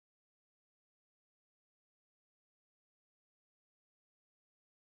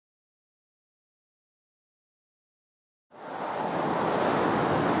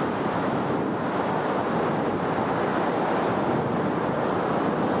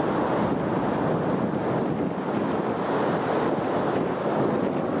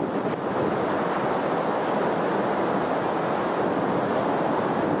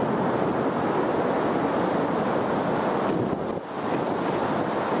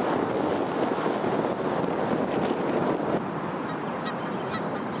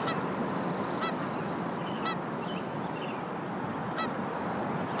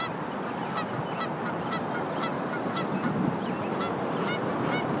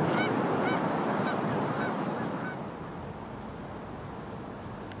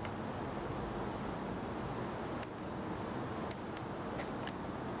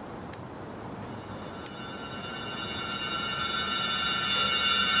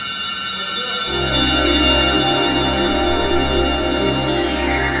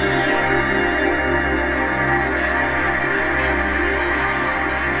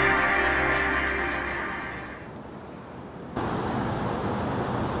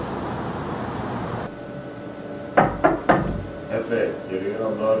Jefe, ¿quería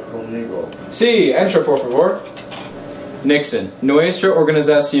hablar conmigo? Sí, entra por favor. Nixon, nuestra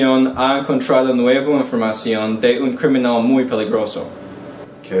organización ha encontrado nueva información de un criminal muy peligroso.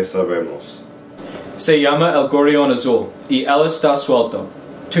 ¿Qué sabemos? Se llama el Gorrión Azul y él está suelto.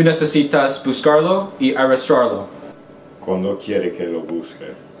 Tú necesitas buscarlo y arrestarlo. ¿Cuándo quiere que lo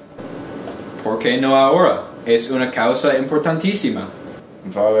busque? ¿Por qué no ahora? Es una causa importantísima.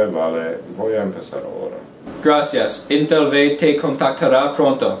 Vale, voy a empezar ahora. Gracias. Intel V te contactará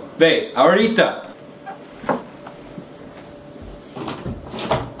pronto. Ve, ahorita.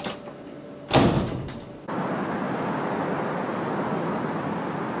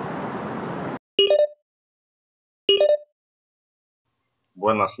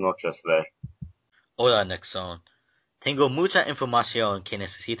 Buenas noches, V. Hola, Nixon. Tengo mucha información que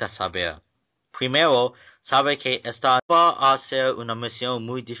necesitas saber. Primero, sabe que esta va a ser una misión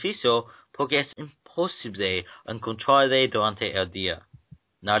muy difícil porque es imposible encontrarle durante el día.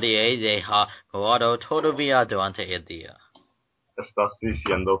 Nadie deja grabado todavía durante el día. ¿Estás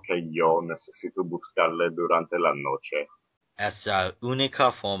diciendo que yo necesito buscarle durante la noche? Es la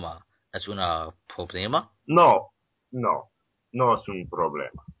única forma. ¿Es un problema? No es un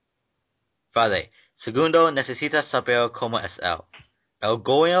problema. Vale. Segundo, necesitas saber cómo es él. El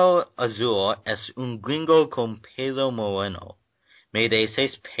Gorrión Azul es un gringo con pelo moreno. Mide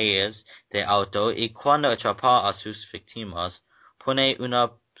 6 pies de alto y cuando atrapa a sus víctimas, pone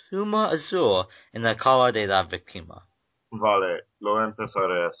una pluma azul en la cara de la víctima. Vale, lo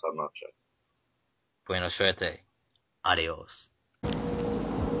empezaré esa noche. Buena suerte. Adiós.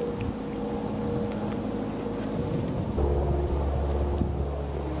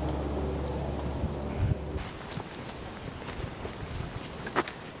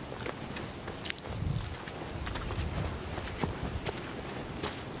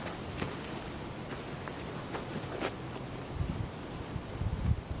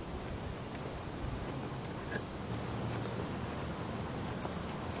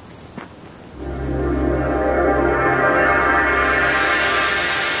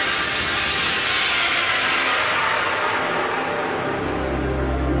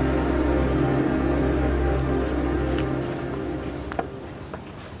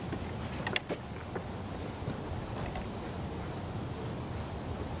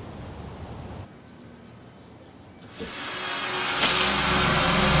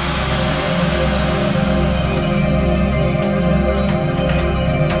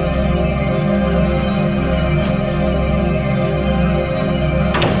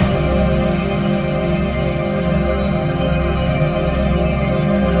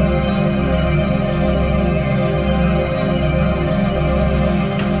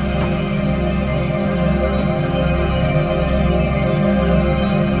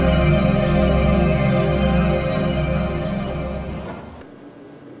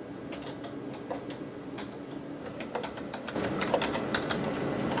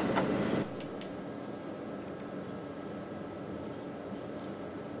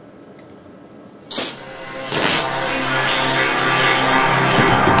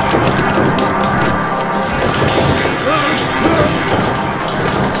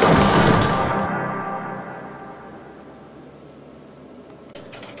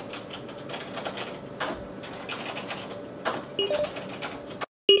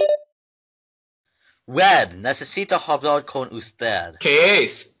 Red, necesito hablar con usted. ¿Qué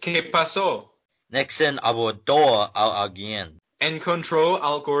es? ¿Qué pasó? Nixon abordó a alguien. ¿Encontró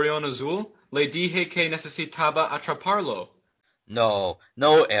al Gorrión Azul? Le dije que necesitaba atraparlo. No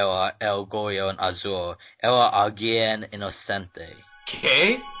era el Gorrión Azul, era alguien inocente.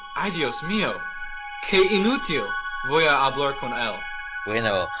 ¿Qué? ¡Ay, Dios mío! ¡Qué inútil! Voy a hablar con él.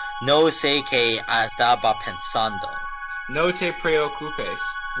 Bueno, no sé qué estaba pensando. No te preocupes.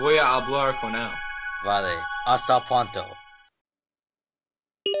 Voy a hablar con él. Vale, hasta pronto.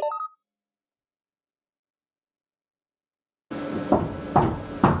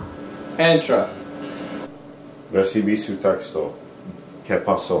 Entra. Recibí su texto. ¿Qué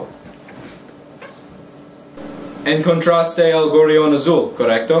pasó? Encontraste el Gorrión Azul,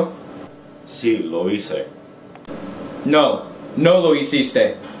 ¿correcto? Sí, lo hice. No lo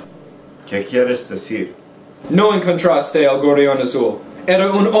hiciste. ¿Qué quieres decir? No encontraste el Gorrión Azul.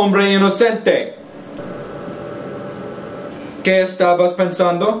 Era un hombre inocente. ¿Qué estabas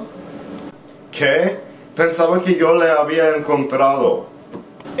pensando? ¿Qué? Pensaba que yo le había encontrado.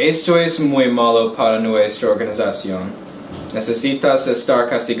 Esto es muy malo para nuestra organización. Necesitas estar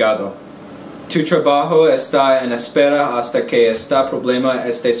castigado. Tu trabajo está en espera hasta que este problema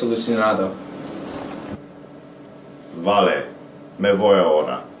esté solucionado. Vale, me voy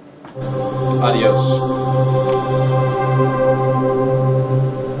ahora. Adiós.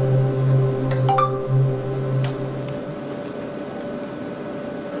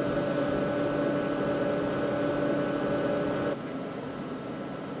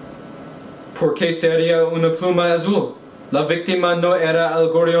 ¿Por qué sería una pluma azul? La víctima no era el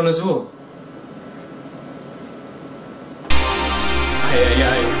gorrión azul. Ay, ay,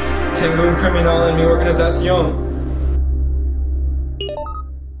 ay. Tengo un criminal en mi organización.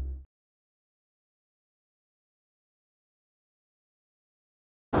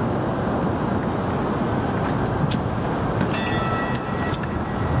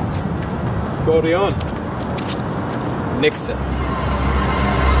 Gorrión. Nixon.